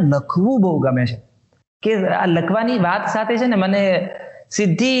તો મને લખવું બહુ ગમે છે. કે આ લખવાની વાત સાથે છે ને મને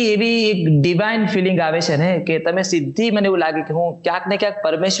સીધી એવી એક ડિવાઇન ફિલિંગ આવે છે ને કે તમે સીધી, મને એવું લાગે કે હું ક્યાંક ને ક્યાંક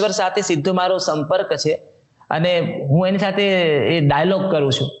પરમેશ્વર સાથે સીધો મારો સંપર્ક છે અને હું એની સાથે એ ડાયલોગ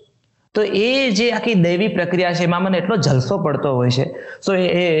કરું છું. તો એ જે આખી દૈવી પ્રક્રિયા છે એમાં મને એટલો જલસો પડતો હોય છે. સો એ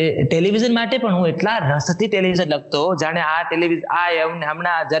ટેલિવિઝન માટે પણ હું એટલા રસથી ટેલિવિઝન લખતો, જાણે આ ટેલિવિઝન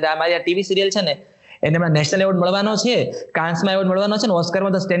હમણાં જ્યારે અમારી આ ટીવી સિરિયલ છે ને એને નેશનલ એવોર્ડ મળવાનો છે, કાન્સમાં એવોર્ડ મળવાનો છે ને,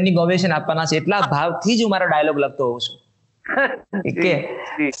 ઓસ્કરમાં તો સ્ટેન્ડિંગ ઓવેશન આપવાના છે, એટલા ભાવથી જ હું મારો ડાયલોગ લખતો હોઉં છું. કે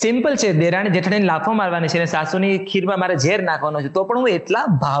સિમ્પલ છે, દેરાણી જેઠાણીને લાફો મારવાની છે ને સાસુની ખીરમાં મારે ઝેર નાખવાનો છે, તો પણ હું એટલા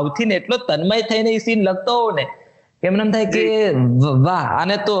ભાવથી ને એટલો તન્મય થઈને એ સીન લખતો હોઉં ને, એમ થાય કે વાહ,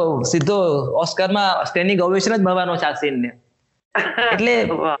 આને તો સીધો ઓસ્કરમાં સ્ટેન્ડિંગ ઓવેશન જ મળવાનો છે આ સીનને. એટલે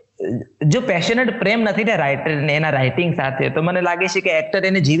જો પેશનેટ પ્રેમ નથી ને રાઇટરને એના રાઇટિંગ સાથે, તો મને લાગે છે કે એક્ટર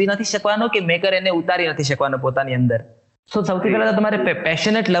એને જીવી નથી શકવાનો કે મેકર એને ઉતારી નથી શકવાનો પોતાની અંદર. સો સૌથી પહેલા તો તમારે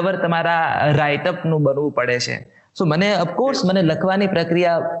પેશનેટ લવર તમારા રાઇટઅપ નું બનવું પડે છે. સો મને ઓફકોર્સ મને લખવાની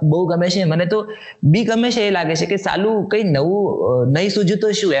પ્રક્રિયા બહુ ગમે છે. મને તો બીક હંમેશા એ લાગે છે કે સાલું કઈ નવું નહીં સૂજ્યું તો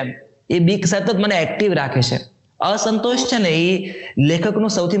શું, એમ એ બીક સતત મને એક્ટિવ રાખે છે. અસંતોષ છે ને એ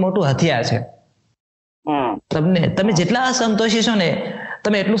લેખકનું સૌથી મોટું હથિયાર છે. તમે જેટલા અસંતોષી છો ને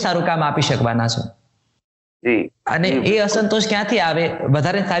તમે એટલું સારું કામ આપી શકવાના છો. અને એ અસંતોષ ક્યાંથી આવે?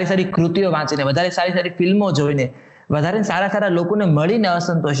 વધારે સારી કૃતિઓ વાંચીને, વધારે સારી ફિલ્મો જોઈને, વધારે સારા લોકોને મળીને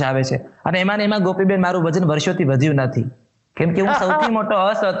અસંતોષ આવે છે. અને એમાં ગોપીબેન મારું વજન વર્ષોથી વધ્યું નથી, કેમ કે હું સૌથી મોટો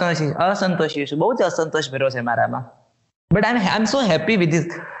અસંતોષી છું. બહુ જ અસંતોષ ભર્યો છે મારામાં. But I M so happy with this,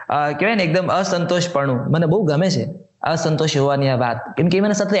 કહેવાય ને એકદમ અસંતોષપણું. મને બહુ ગમે છે અસંતોષ હોવાની આ વાત, કેમ કે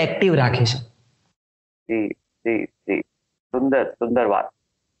મને સતત એક્ટિવ રાખે છે. સુંદર વાત.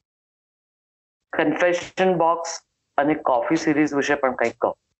 કન્ફેશન બોક્સ અને કોફી સિરીઝ વિશે પણ કંઈક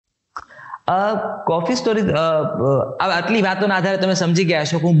કહો. કોફી સ્ટોરી, આટલી વાતોના આધારે તમે સમજી ગયા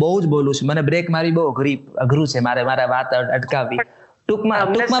છો કે હું બહુ જ બોલું છું. મને બ્રેક મારી બહુ અઘરું છે, મારા વાત અટકાવવી.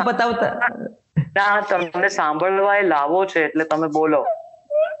 ટૂંકમાં પતાવતા તમને સાંભળવા એ લાવો છે એટલે તમે બોલો.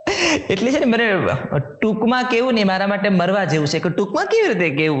 એટલે છે ને મને ટૂંકમાં કેવું નહીં, મારા માટે મરવા જેવું છે કે ટૂંકમાં કેવી રીતે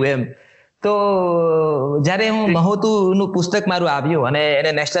કેવું એમ. તો જયારે હું મહોતુનું પુસ્તક મારું આવ્યું અને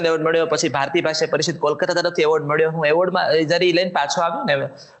એને નેશનલ એવોર્ડ મળ્યો, પછી ભારતીય ભાષા પરિષદ કોલકાતા તરફથી એવોર્ડ મળ્યો, હું એવોર્ડમાં જયારે લઈને પાછો આવ્યો ને,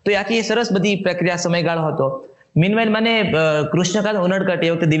 તો આખી સરસ બધી પ્રક્રિયા સમયગાળો હતો. મીનવાઇલ મને કૃષ્ણકાંત ઉનડકટ એ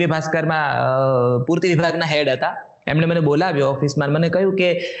વખતે દિવ્ય ભાસ્કરમાં પૂર્તિ વિભાગના હેડ હતા, એમણે મને બોલાવ્યો ઓફિસમાં. મને કહ્યું કે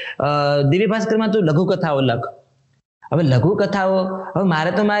દિવ્ય ભાસ્કરમાં તું લઘુકથાઓ લખ. હવે લઘુકથાઓ, હવે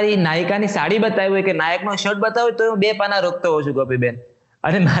મારે તો મારી નાયિકાની સાડી બતાવી હોય કે નાયકનો શર્ટ બતાવ્યો તો હું 2 પાના રોકતો હોઉં છું ગોપીબેન.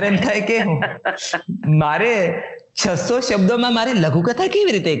 અને મારે એમ થાય કે મારે 600 શબ્દોમાં મારે લઘુકથા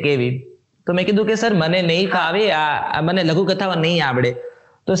કેવી રીતે કેવી? તો મેં કીધું કે સર મને નહીં ફાવે, મને લઘુકથાઓ નહીં આવડે.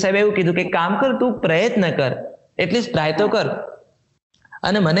 તો સાહેબ એવું કીધું કે કામ કર, તું પ્રયત્ન કર, એટલીસ્ટ ટ્રાય તો કર.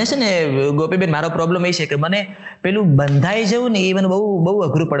 અને મને છે ને ગોપીબેન, મારો પ્રોબ્લેમ એ છે કે મને પેલું બંધાઈ જવું ને એ મને બહુ બહુ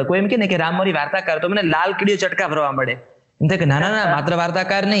અઘરું પડે. કોઈ એમ કે ને કે રામમોરી વાર્તાકાર, તો મને લાલ કીડીઓ ચટકા ભરવા મળે. એમ થાય કે ના ના ના, માત્ર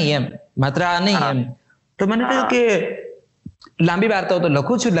વાર્તાકાર નહીં એમ, માત્ર આ નહીં એમ. તો મને થયું કે લાંબી વાર્તાઓ તો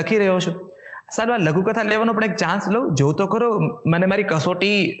લખું છું, લખી રહ્યો છું, સારું આ લઘુકથા લેવાનો પણ એક ચાન્સ લઉં, જો તો ખરો મને મારી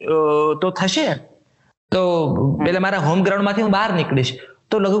કસોટી તો થશે. તો પેલા મારા હોમ ગ્રાઉન્ડ માંથી હું બહાર નીકળીશ.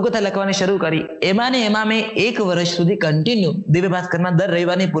 તો લઘુકથા લખવાની શરૂ કરી. એમાં ને એમાં મેં 1 વર્ષ સુધી કન્ટિન્યુ દિવ્ય ભાસ્કરમાં દર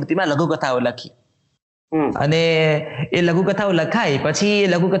રવિવારની પૂર્તિમાં લઘુકથાઓ લખી. અને એ લઘુકથાઓ લખાઈ પછી એ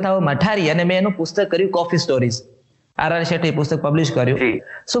લઘુકથાઓ મઠારી અને મેં એનું પુસ્તક કર્યું, કોફી સ્ટોરીઝ. આર.આર. શેઠે પુસ્તક પબ્લિશ કર્યું.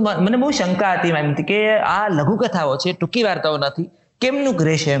 સો મને બહુ શંકા હતી એમ કે આ લઘુકથાઓ છે, ટૂંકી વાર્તાઓ નથી, કેમનું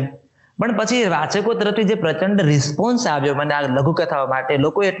રહેશે એમ. પણ પછી વાચકો તરફથી જે પ્રચંડ રિસ્પોન્સ આવ્યો મને આ લઘુકથાઓ માટે,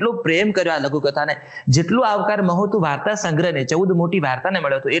 લોકો એટલો પ્રેમ કર્યો આ લઘુકથાને, જેટલો આવકાર મહોતું વાર્તા સંગ્રહને 14 મોટી વાર્તાને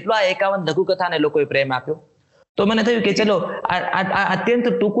મળ્યો હતો, એટલો આ 51 લઘુકથાને લોકોએ પ્રેમ આપ્યો. તો મને થયું કે ચલો આ અત્યંત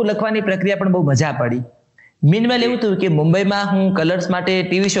ટૂંકું લખવાની પ્રક્રિયા પણ બહુ મજા પડી. મીનવેલ એવું થયું કે મુંબઈમાં હું કલર્સ માટે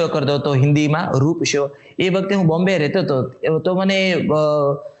ટીવી શો કરતો હતો, હિન્દીમાં રૂપ શો. એ વખતે હું બોમ્બે રહેતો હતો. તો મને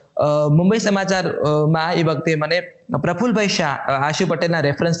મુંબઈ સમાચાર માં એ વખતે મને પ્રફુલભાઈ શાહ, આશુ પટેલના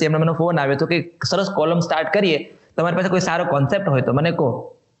રેફરન્સથી એમણે મને ફોન આવ્યો હતો કે સરસ કોલમ સ્ટાર્ટ કરીએ, તમારી પાસે કોઈ સારો કોન્સેપ્ટ હોય તો મને કહો.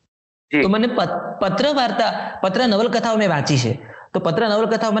 તો મને પત્ર નવલકથાઓ મેં વાંચી છે. તો પત્ર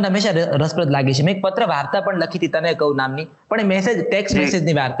નવલકથાઓ મને હંમેશા રસપ્રદ લાગી છે. મેં એક પત્ર વાર્તા પણ લખી હતી, તને કહું નામની, પણ એ મેસેજ, ટેક્સ્ટ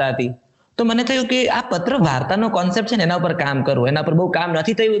મેસેજની વાર્તા હતી. તો મને થયું કે આ પત્ર વાર્તાનો કોન્સેપ્ટ છે ને એના ઉપર કામ કરું, એના પર બહુ કામ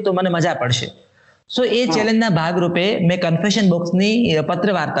નથી થયું તો મને મજા પડશે. સો એ ચેલેન્જના ભાગરૂપે મેં કન્ફેશન બોક્સની પત્ર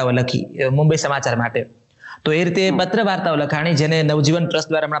વાર્તાઓ લખી મુંબઈ સમાચાર માટે. તો એ રીતે પત્ર વાર્તાઓ લખાણી, જેને નવજીવન ટ્રસ્ટ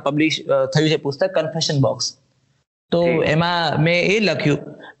દ્વારા હમણાં પબ્લિશ થયું છે પુસ્તક કન્ફેશન બોક્સ. તો એમાં મેં એ લખ્યું.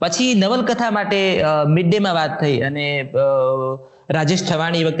 પછી નવલકથા માટે મિડ ડે માં વાત થઈ અને રાજેશ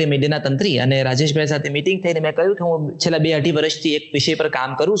ઠવાણી વખતે મિડ ડે ના તંત્રી, અને રાજેશભાઈ સાથે મીટિંગ થઈને મેં કહ્યું કે હું છેલ્લા 2-2.5 વર્ષથી એક વિષય પર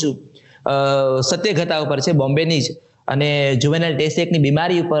કામ કરું છું, સત્યઘતા ઉપર છે, બોમ્બેની જ, અને જુવેનાઇલ ટેસ્ટિકની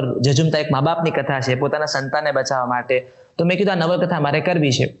બીમારી ઉપર ઝઝુમતા એક મા બાપની કથા છે પોતાના સંતાનને બચાવવા માટે. તો મેં કીધું આ નવલકથા મારે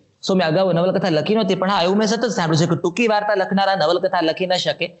કરવી છે. સો મેં અગાઉ નવલકથા લખી નહોતી, પણ હા એવું મેં સતત સાંભળ્યું છે કે ટૂંકી વાર્તા લખનારા નવલકથા લખી ન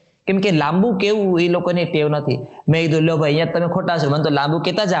શકે, કેમ કે લાંબુ કેવું એ લોકોની ટેવ નથી. મેં કીધું લો ભાઈ, અહીંયા તમે ખોટા છો, મને તો લાંબુ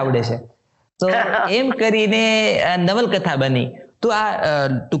કેતા જ આવડે છે. તો એમ કરીને નવલકથા બની. તો આ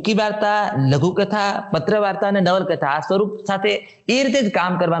ટૂંકી વાર્તા, લઘુકથા, પત્ર વાર્તા અને નવલકથા આ સ્વરૂપ સાથે એ રીતે જ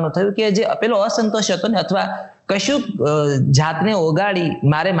કામ કરવાનું થયું કે જે પેલો અસંતોષ હતો ને, અથવા કશું જાતને ઓગાળી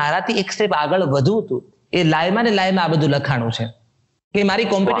મારાથી એક સ્ટેપ આગળ વધવું હતું, એ લાઈમાં ને લાઈમાં આ બધું લખાણું છે. કે મારી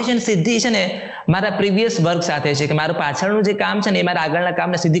કોમ્પિટિશન સીધી છે ને મારા પ્રીવિયસ વર્ક સાથે છે, કે મારું પાછળનું જે કામ છે ને એ મારા આગળના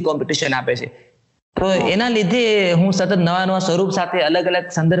કામને સીધી કોમ્પિટિશન આપે છે. તો એના લીધે હું સતત નવા સ્વરૂપ સાથે અલગ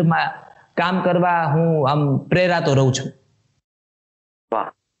અલગ સંદર્ભમાં કામ કરવા હું આમ પ્રેરાતો રહું છું. વાહ.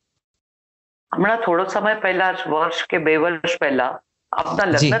 હમણાં થોડો સમય પહેલા, વર્ષ કે 2 વર્ષ પહેલા આપના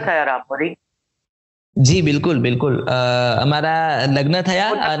લગ્ન થયા રામમોરી? જી બિલકુલ બિલકુલ, અમારા લગ્ન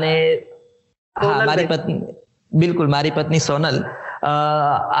થયા. અને મારી પત્ની, બિલકુલ મારી પત્ની સોનલ,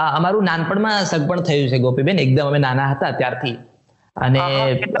 અમારું નાનપણમાં સગપણ થયું છે ગોપીબેન, એકદમ અમે નાના હતા ત્યારથી. અને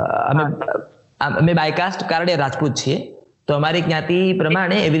અમે બાયકાસ્ટ કારડિયા રાજપૂત છીએ, તો અમારી જ્ઞાતિ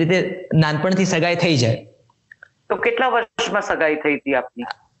પ્રમાણે એવી રીતે નાનપણથી સગાઈ થઈ જાય. તો કેટલા વર્ષમાં સગાઈ થઈ હતી આપની?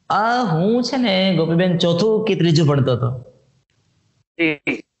 હું છે ને ગોપીબેન 4થું કે 3જું ભણતો હતો.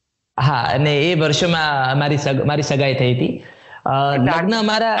 હા, અને એ વર્ષોમાં મારી સગાઈ થઈ હતી. લગ્ન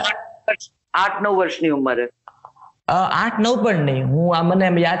અમારા 8-9 વર્ષની ઉંમરે? 8-9 પણ નહીં,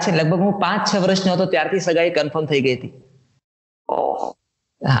 મને યાદ છે લગભગ હું 5-6 વર્ષનો હતો ત્યારથી સગાઈ કન્ફર્મ થઈ ગઈ હતી.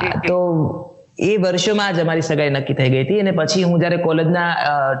 હા, તો એ વર્ષોમાં જ અમારી સગાઈ નક્કી થઈ ગઈ હતી. અને પછી હું જયારે કોલેજના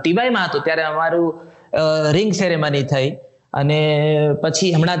ટીવાયમાં હતો ત્યારે અમારું રિંગ સેરેમની થઈ. અને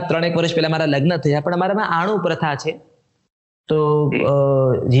પછી હમણાં 3-1 વર્ષ પહેલા મારા લગ્ન થયા. પણ અમારામાં આણું પ્રથા છે, તો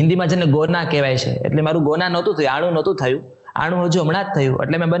હિન્દીમાં જેને ગોના કહેવાય છે, એટલે મારું ગોના નહોતું થયું, આણું નહોતું થયું. આણું હજુ હમણાં જ થયું.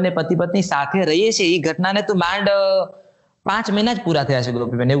 એટલે અમે બંને પતિ પત્ની સાથે રહીએ છીએ. એ ઘટનાને તો માંડ 5 મહિના જ પૂરા થયા છે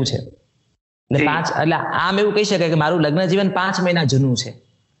ગોપીબેન, એવું છે. એટલે આમ એવું કહી શકાય કે મારું લગ્ન જીવન 5 મહિના જૂનું છે.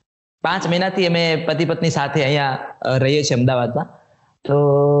 5 મહિનાથી અમે પતિ પત્ની સાથે અહીંયા રહીએ છીએ અમદાવાદમાં. તો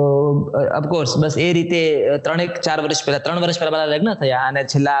ઓફકોર્સ બસ એ રીતે 3 વર્ષ પહેલા મારા લગ્ન થયા, અને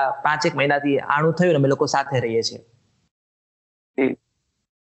છેલ્લા 5-1 મહિનાથી આણું થયું, અમે લોકો સાથે રહીએ છીએ.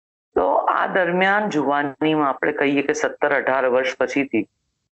 તો આ દરમિયાન જુવાનીમાં આપણે કહીએ કે 17-18 વર્ષ પછીથી,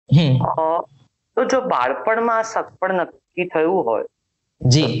 તો જો બાળપણમાં સગપણ નક્કી થયું હોય,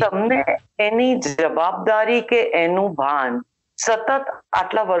 તમને એની જવાબદારી કે એનું ભાન સતત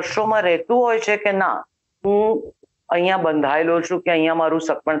આટલા વર્ષોમાં રહેતું હોય છે કે ના, હું અહીંયા બંધાયેલો છું કે અહીંયા મારું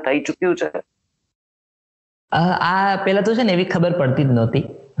સગપણ થઈ ચુક્યું છે? આ પેલા તો છે ને એવી ખબર પડતી જ નહોતી.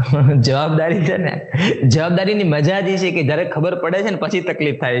 જવાબદારી છે ને, જવાબદારીની મજા જ છે કે જયારે ખબર પડે છે ને પછી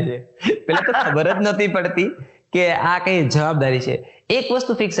તકલીફ થાય છે. પેલા તો ખબર જ નથી પડતી કે આ કઈ જવાબદારી છે. એક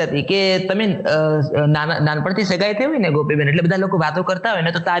વસ્તુ ફિક્સ હતી કે તમે નાનપણથી સગાઈ થઈ હોય ને ગોપીબેન, એટલે બધા લોકો વાતો કરતા હોય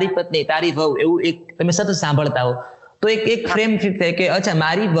ને તો તારી પત્ની, તારી વહુ, એવું એક તમે સતત સાંભળતા હો, તો એક ફ્રેમ ફિક્સ થાય કે અચ્છા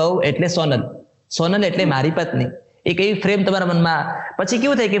મારી વહુ એટલે સોનલ, સોનલ એટલે મારી પત્ની. એક એવી ફ્રેમ તમારા મનમાં. પછી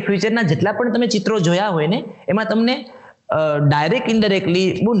કેવું થાય કે ફ્યુચરના જેટલા પણ તમે ચિત્રો જોયા હોય ને એમાં તમને ડાયરેક્ટ ઇનડાયરેક્ટલી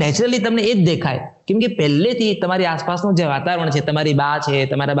બહુ નેચરલી તમને એ જ દેખાય, કેમ કે પહેલેથી તમારી આસપાસનું જે વાતાવરણ છે, તમારી બા છે,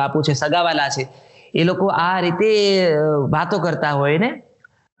 તમારા બાપુ છે, સગાવાલા છે, એ લોકો આ રીતે વાતો કરતા હોય ને.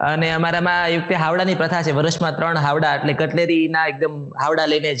 અને અમારામાં એ વખતે હાવડાની પ્રથા છે, વર્ષમાં 3 હાવડા, એટલે કટલેરીના એકદમ હાવડા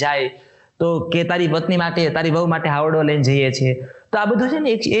લઈને જાય, તો કે તારી પત્ની માટે, તારી વહુ માટે હાવડો લઈને જઈએ છીએ. તો આ બધું છે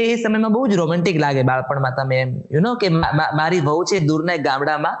ને એ સમયમાં બહુ જ રોમેન્ટિક લાગે બાળપણમાં. તમે એમ યુ નો કે મારી વહુ છે દૂરના એક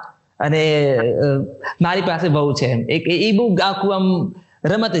ગામડામાં અને મારી પાસે વહુ છે, એમ એક એ બહુ આખું આમ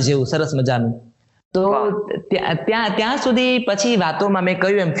રમત જેવું સરસ મજાનું. તો ત્યાં સુધી પછી વાતોમાં મેં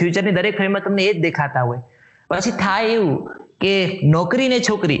કહ્યું એમ ફ્યુચરની દરેક ફ્રેમમાં તમને એ જ દેખાતા હોય. પછી થાય એવું કે નોકરી ને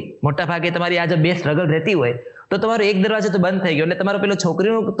છોકરી, મોટા ભાગે તમારી આજે 2 સ્ટ્રગલ રહેતી હોય, તો તમારો એક દરવાજો તો બંધ થઈ ગયો, એટલે તમારો પેલો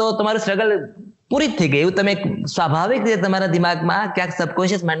છોકરીનું તો તમારું સ્ટ્રગલ પૂરી જ થઈ ગઈ, એવું તમે સ્વાભાવિક રીતે તમારા દિમાગમાં ક્યાંક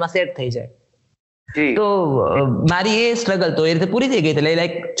સબકોન્શિયસ માઇન્ડમાં સેટ થઈ જાય. તો મારી એ સ્ટ્રગલ તો એ રીતે પૂરી થઈ ગઈ, એટલે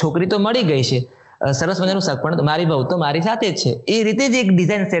લાઈક છોકરી તો મળી ગઈ છે, સરસ મજાનું સગપણ, મારી વહુ તો મારી સાથે જ છે, એ રીતે જ એક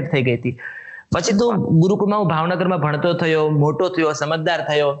ડિઝાઇન સેટ થઈ ગઈ હતી. પછી તો ગુરુકુળમાં હું ભાવનગરમાં ભણતો થયો, મોટો થયો, સમજદાર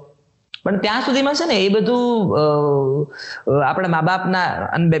થયો, પણ ત્યાં સુધીમાં છે ને એ બધું આપણા મા બાપના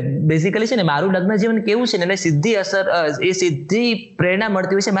બેઝિકલી છે ને મારું લગ્ન જીવન કેવું છે ને એટલે સીધી અસર, એ સીધી પ્રેરણા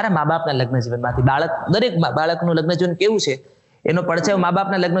મળતી હોય છે મારા મા બાપના લગ્ન જીવનમાંથી. દરેક બાળકનું લગ્ન જીવન કેવું છે એનો પડછાયો મા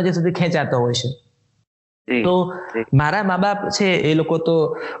બાપના લગ્ન જીવન સુધી ખેંચાતો હોય છે. તો મારા મા બાપ છે એ લોકો તો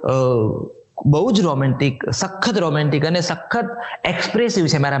બહુ જ રોમેન્ટિક, સખત રોમેન્ટિક અને સખત એક્સપ્રેસિવ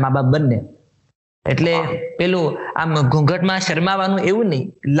છે મારા મા બાપ બંને. એટલે પેલું આમ ઘૂંઘટમાં શરમાવાનું એવું નહીં,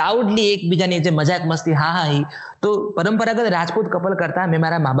 લાઉડલી એકબીજાની જે મજાક મસ્તી હા હા હી. તો પરંપરાગત રાજપૂત કપલ કરતા મેં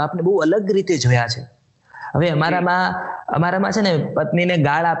મારા મા બાપને બહુ અલગ રીતે જોયા છે. હવે અમારામાં છે ને પત્નીને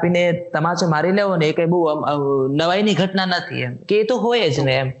ગાળ આપીને તમાચો મારી લેવો ને એ કઈ બહુ નવાઈની ઘટના નથી, એમ કે એ તો હોય જ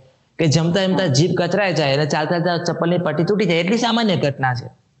ને, એમ કે જમતા જમતા જીભ કચરાઈ જાય અને ચાલતા ચાલતા ચપ્પલની પટ્ટી તૂટી જાય, એટલી સામાન્ય ઘટના છે.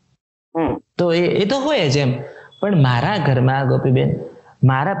 તો એ તો હોય જ એમ. પણ મારા ઘરમાં ગોપીબેન,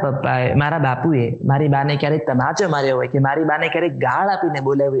 મારા પપ્પાએ, મારા બાપુએ મારી બાને ક્યારેક તમાચો માર્યો હોય કે મારી બાને ક્યારેક ગાળ આપીને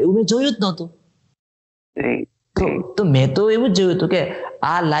બોલાવ્યો એવું મેં જોયું જ નહોતું. તો મેં તો એવું જ જોયું હતું કે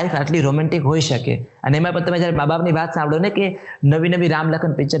આ લાઈફ આટલી રોમેન્ટિક હોઈ શકે. અને એમાં પણ તમે જયારે મા બાપની વાત સાંભળો ને કે નવી રામ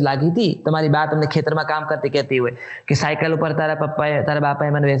લખન પિક્ચર લાગી હતી, તમારી બા તમને ખેતરમાં કામ કરતી કહેતી હોય કે સાયકલ ઉપર તારા બાપાએ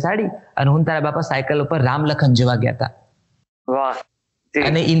મને બેસાડી અને હું તારા બાપા સાયકલ ઉપર રામ લખન જોવા ગયા હતા.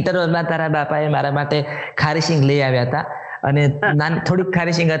 અને ઇન્ટરવલમાં તારા બાપાએ મારા માટે ખારીશિંગ લઈ આવ્યા હતા, અને નાની થોડીક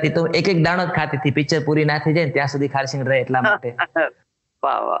ખારીશિંગ હતી તો એક દાણો જ ખાતી હતી, પિક્ચર પૂરી ના થઈ જાય ને ત્યાં સુધી ખારીશિંગ રહે એટલા માટે.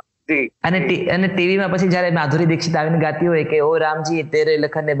 અને ટીવીમાં પછી જયારે માધુરી દીક્ષિત આવીને ગાતી હોય કે ઓ રામજી તેરે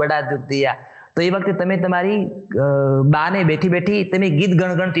લખન ને બડા દુઃખ દિયા, તો એ વખતે તમે તમારી બાને બેઠી તમે ગીત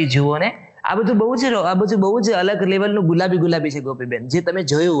ગણગણતી જુઓ ને, આ બધું બહુ જ અલગ લેવલનું ગુલાબી છે ગોપીબેન, જે તમે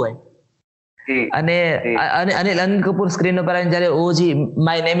જોયું હોય. અને અનિલ કપૂર સ્ક્રીન ઉપર આવીને જયારે ઓજી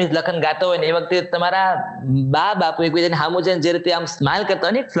માય નેમ ઇઝ લખન ગાતો હોય ને એ વખતે તમારા બાપુ એકબીજાને સામુ જોઈને જે રીતે આમ સ્માઇલ કરતા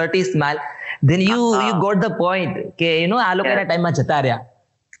હોય ને, flirty smile, then you got the point કે આ લોકોના ટાઈમમાં જતા રહ્યા.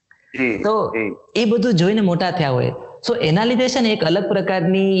 તો એ બધું જોઈને મોટા થયા હોય. સો એના લીધે છે ને એક અલગ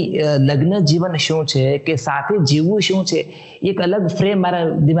પ્રકારની લગ્ન જીવન શું છે કે સાથે જીવવું શું છે, એક અલગ ફ્રેમ મારા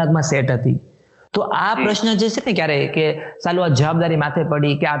દિમાગમાં સેટ હતી. તો આ પ્રશ્ન જે છે ને ક્યારે કે ચાલો આ જવાબદારી માથે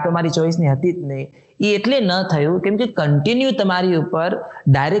પડી કે આ તો મારી ચોઈસની હતી જ નહીં, એ એટલે ન થયું કેમ કે કન્ટિન્યુ તમારી ઉપર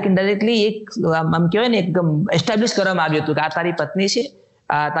ડાયરેક્ટ ઇનડાયરેક્ટલી એક આમ કહેવાય ને એકદમ એસ્ટાબ્લિશ કરવામાં આવ્યું હતું કે આ તારી પત્ની છે,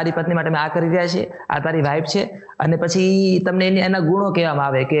 આ તારી પત્ની માટે મેં આ કરી રહ્યા છે, આ તારી વાઇફ છે. અને પછી તમને એના ગુણો કહેવામાં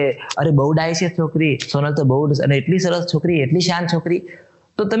આવે કે અરે બહુ ડાય છે છોકરી, સોનલ તો બહુ અને એટલી સરસ છોકરી, એટલી શાંત છોકરી.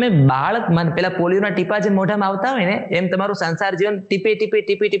 તો તમે બાળક પેલા પોલિયોના ટીપા જે મોઢામાં આવતા હોય ને એમ તમારું સંસાર જીવન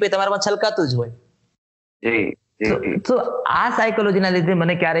ટીપે તમારામાં છલકાતું જ હોય. તો આ સાયકોલોજીના લીધે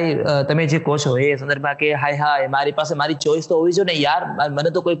મને ક્યારેય તમે જે કહો છો એ સંદર્ભમાં કે હાય મારી પાસે મારી ચોઈસ તો હોવી જોઈએ ને યાર, મને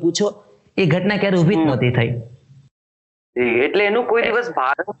તો કોઈ પૂછો, એ ઘટના ક્યારે ઉભી જ નહોતી થઈ. એટલે એનું કોઈ દિવસ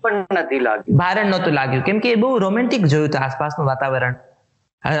ભારણ નહોતું લાગ્યું કેમ કે એ બહુ રોમેન્ટિક જોયું હતું આસપાસનું વાતાવરણ.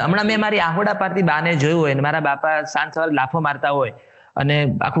 હમણાં મેં મારી આહોડા પાડતી બાને જોયું હોય ને મારા બાપા સાંજ સવારે લાફો મારતા હોય અને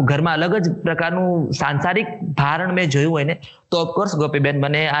આખું ઘરમાં અલગ જ પ્રકારનું સાંસારિક ભારણ મેં જોયું હોય ને, તો ઓફકોર્સ ગોપીબેન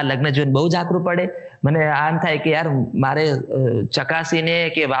મને આ લગ્ન જીવન બહુ જ આકરું પડે. મને આમ થાય કે યાર મારે ચકાસીને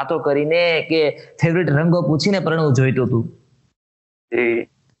કે વાતો કરીને કે ફેવરિટ રંગો પૂછીને પરણવું જોઈતું હતું.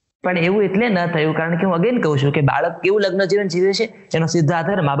 પણ એવું એટલે ન થયું, કારણ કે હું અગેન કહું છું કે બાળક કેવું લગ્ન જીવન જીવે છે એનો સીધો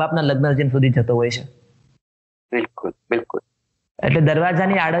આધાર મા બાપના લગ્ન જીવન સુધી જતો હોય છે. બિલકુલ બિલકુલ. એટલે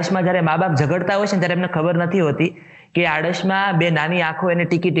દરવાજાની આડશમાં જયારે મા બાપ ઝઘડતા હોય છે ત્યારે એમને ખબર નથી હોતી કે આડશમાં બે નાની આંખો એને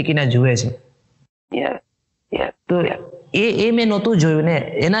ટીકી ટીકીને જુએ છે. તો એ મેં નહોતું જોયું ને,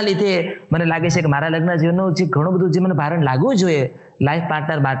 એના લીધે મને લાગે છે કે મારા લગ્ન જીવનનું જે ઘણું બધું જે મને ભારણ લાગવું જોઈએ લાઈફ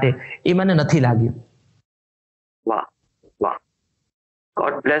પાર્ટનર માટે એ મને નથી લાગ્યું. વાહ વાહ,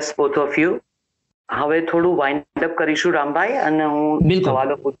 God bless both of you. હવે થોડું વાઇન્ડ અપ કરીશું રામભાઈ, અને હું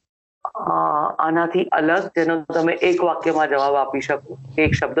સવાલો આનાથી અલગ જેનો તમે એક વાક્યમાં જવાબ આપી શકો,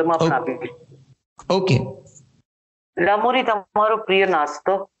 એક શબ્દમાં પણ આપી શકો. ઓકે. રામોરી, તમારો પ્રિય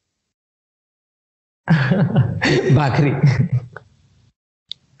નાસ્તો? ભાખરી.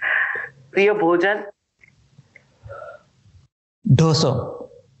 પ્રિય ભોજન? ઢોસો.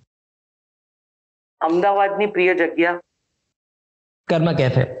 અમદાવાદની પ્રિય જગ્યા? કર્મ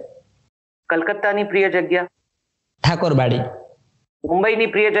કેફે. કલકત્તાની પ્રિય જગ્યા? ઠાકોરબાડી. મુંબઈની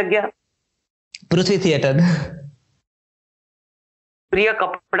પ્રિય જગ્યા? પૃથ્વી થિયેટર. પ્રિય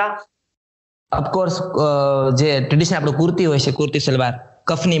કપડા? ઓફકોર્સ જે ટ્રેડિશનલ આપણું કુર્તી હોય છે, કુર્તી સલવાર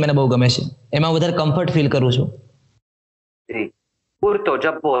કફની મને બહુ ગમે છે, એમાં વધારે કમ્ફર્ટ ફીલ કરું છું. કુર્તો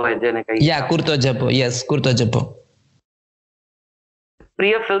જબ્બો હોય જેને કહીએ. યા કુર્તો જબ્બો, યસ કુર્તો જબ્બો.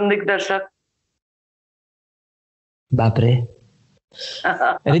 પ્રિય ફિલ્મ દિગ્દર્શક? બાપરે,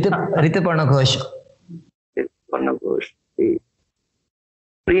 રિતુપર્ણ ઘોષ.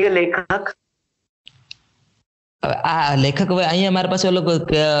 પ્રિય લેખક? આ લેખક હવે અહીંયા મારા પાસે લોકો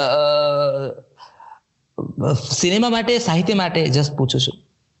સિનેમા માટે સાહિત્ય માટે જસ્ટ પૂછું છું.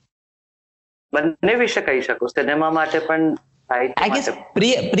 બંને વિશે કહી શકો, સિનેમા માટે પણ સાહિત્ય માટે.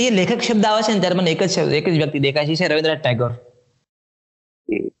 પ્રિય લેખક શબ્દ આવે છે ને ત્યારે મને એક જ વ્યક્તિ દેખાય છે, રવિન્દ્રનાથ ટાગોર.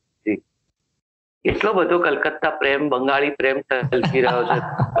 એટલો બધો કલકત્તા પ્રેમ, બંગાળી પ્રેમ તલકી રહ્યો છે.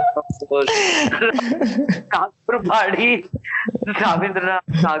 કાકરવાડી, રવિન્દ્રનાથ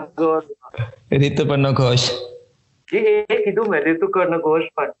ટાગોર, રિતુપર્ણ ઘોષ. એ કીધું મેં, રિતુપર્ણ ઘોષ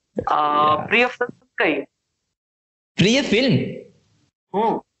પણ. પ્રિય ફિલ્મ કઈ? પ્રિય ફિલ્મ?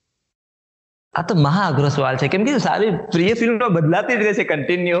 આ તો મહા અઘરો સવાલ છે, કેમ કે સારી પ્રિય ફિલ્મ તો બદલાતી જ રહે છે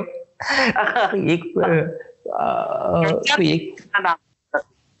કન્ટિન્યુ.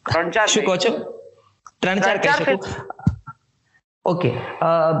 શું કહો છો? 3-4 કહી શકું. ઓકે,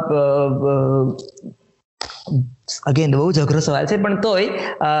 અગેન બહુ જ અઘરો સવાલ છે, પણ તોય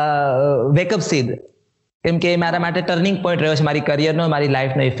વેકઅપ સીડ, કેમ કે મારા માટે ટર્નિંગ પોઈન્ટ રહ્યો છે મારી કરિયરનો, મારી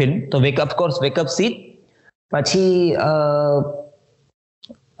લાઈફનો એ ફિલ્મ. તો ઓફકોર્સ વેકઅપ સીડ. પછી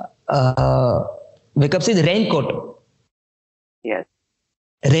વેકઅપ સીડ, રેઇનકોટ.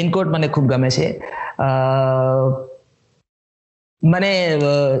 રેઇનકોટ મને ખૂબ ગમે છે. મને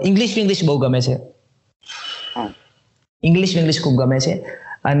ઇંગ્લિશ બહુ ગમે છે. ઇંગ્લિશ ખૂબ ગમે છે.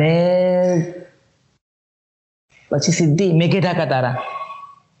 અને પછી સીધી મેઘે ઢાકા તારા.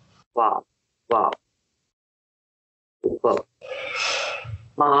 વાહ વાહ,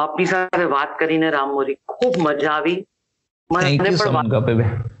 આપની સાથે વાત કરીને રામમોરી ખૂબ મજા આવી. મને પણ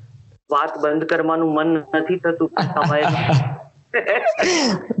વાત બંધ કરવાનું મન નથી થતું.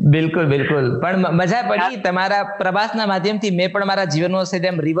 બિલકુલ પણ મજા પડી. તમારા પ્રવાસના માધ્યમથી મેં પણ મારા જીવનનો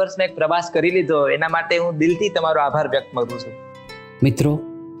જેમ રિવર્સમાં એક પ્રવાસ કરી લીધો, એના માટે હું દિલથી તમારો આભાર વ્યક્ત કરું છું. મિત્રો,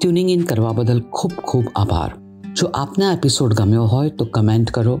 ટ્યુનિંગ ઇન કરવા બદલ ખૂબ ખૂબ આભાર. જો આપને આ એપિસોડ ગમ્યો હોય તો કમેન્ટ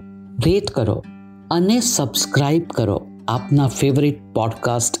કરો, રેટ કરો અને સબસ્ક્રાઇબ કરો આપના ફેવરિટ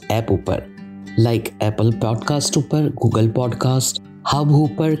પોડકાસ્ટ એપ ઉપર, લાઈક એપલ પોડકાસ્ટ ઉપર, ગૂગલ પોડકાસ્ટ, હબ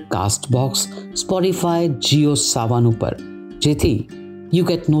ઉપર, કાસ્ટબોક્સ, સ્પોટીફાય, જીઓ સાવન ઉપર, જેથી you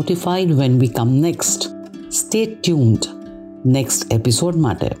get notified when we come next. Stay tuned next episode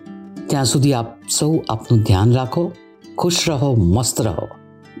માટે. ત્યાં સુધી આપ સૌ આપનું ધ્યાન રાખો, ખુશ રહો, મસ્ત રહો.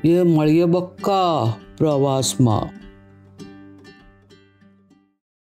 એ મળીએ બક્કા પ્રવાસમાં.